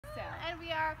and we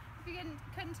are, if you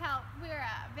couldn't tell, we're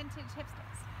vintage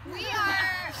hipsters. We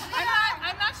are.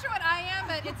 I'm not sure what I am,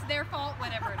 but it's their fault,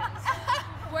 whatever it is.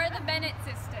 We're the Bennett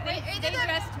sisters. They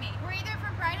dressed me. We're either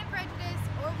from Pride and Prejudice,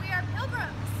 or we are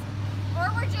pilgrims. Or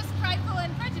we're just prideful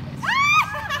and prejudiced.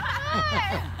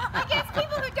 Against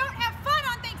people who don't have fun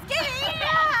on Thanksgiving.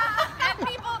 Yeah. And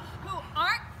people who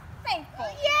aren't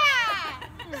thankful. Yeah.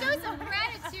 Show some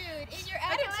gratitude in your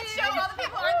attitude. Let's show all the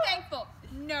people who aren't thankful.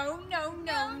 No, no,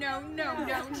 no, no, no,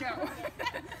 no, no.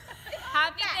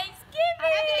 Happy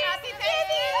Thanksgiving! Happy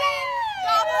Thanksgiving!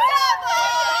 Double!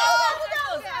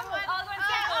 All one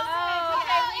circle.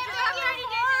 Okay, we got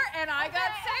 4 and I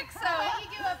got 6, so. You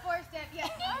do a 4-step, yeah.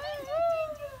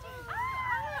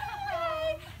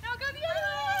 Now go the other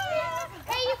way.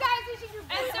 Hey, you guys, we should do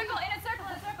And circle, in a circle,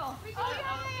 in a circle. We should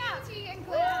do tea and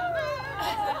glue.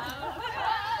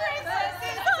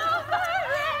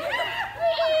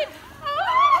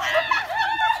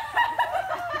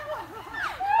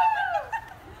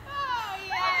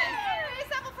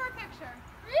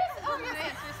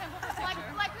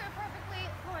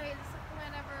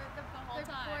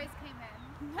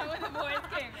 When the boys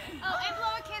came in. Oh, and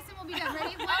blow a kiss and we'll be done.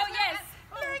 Ready? Oh, yes.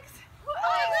 Legs.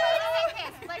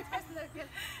 Legs first and then kiss.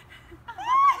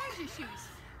 Where's your shoes?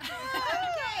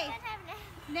 Okay.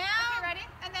 Now, ready?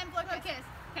 And then blow a kiss.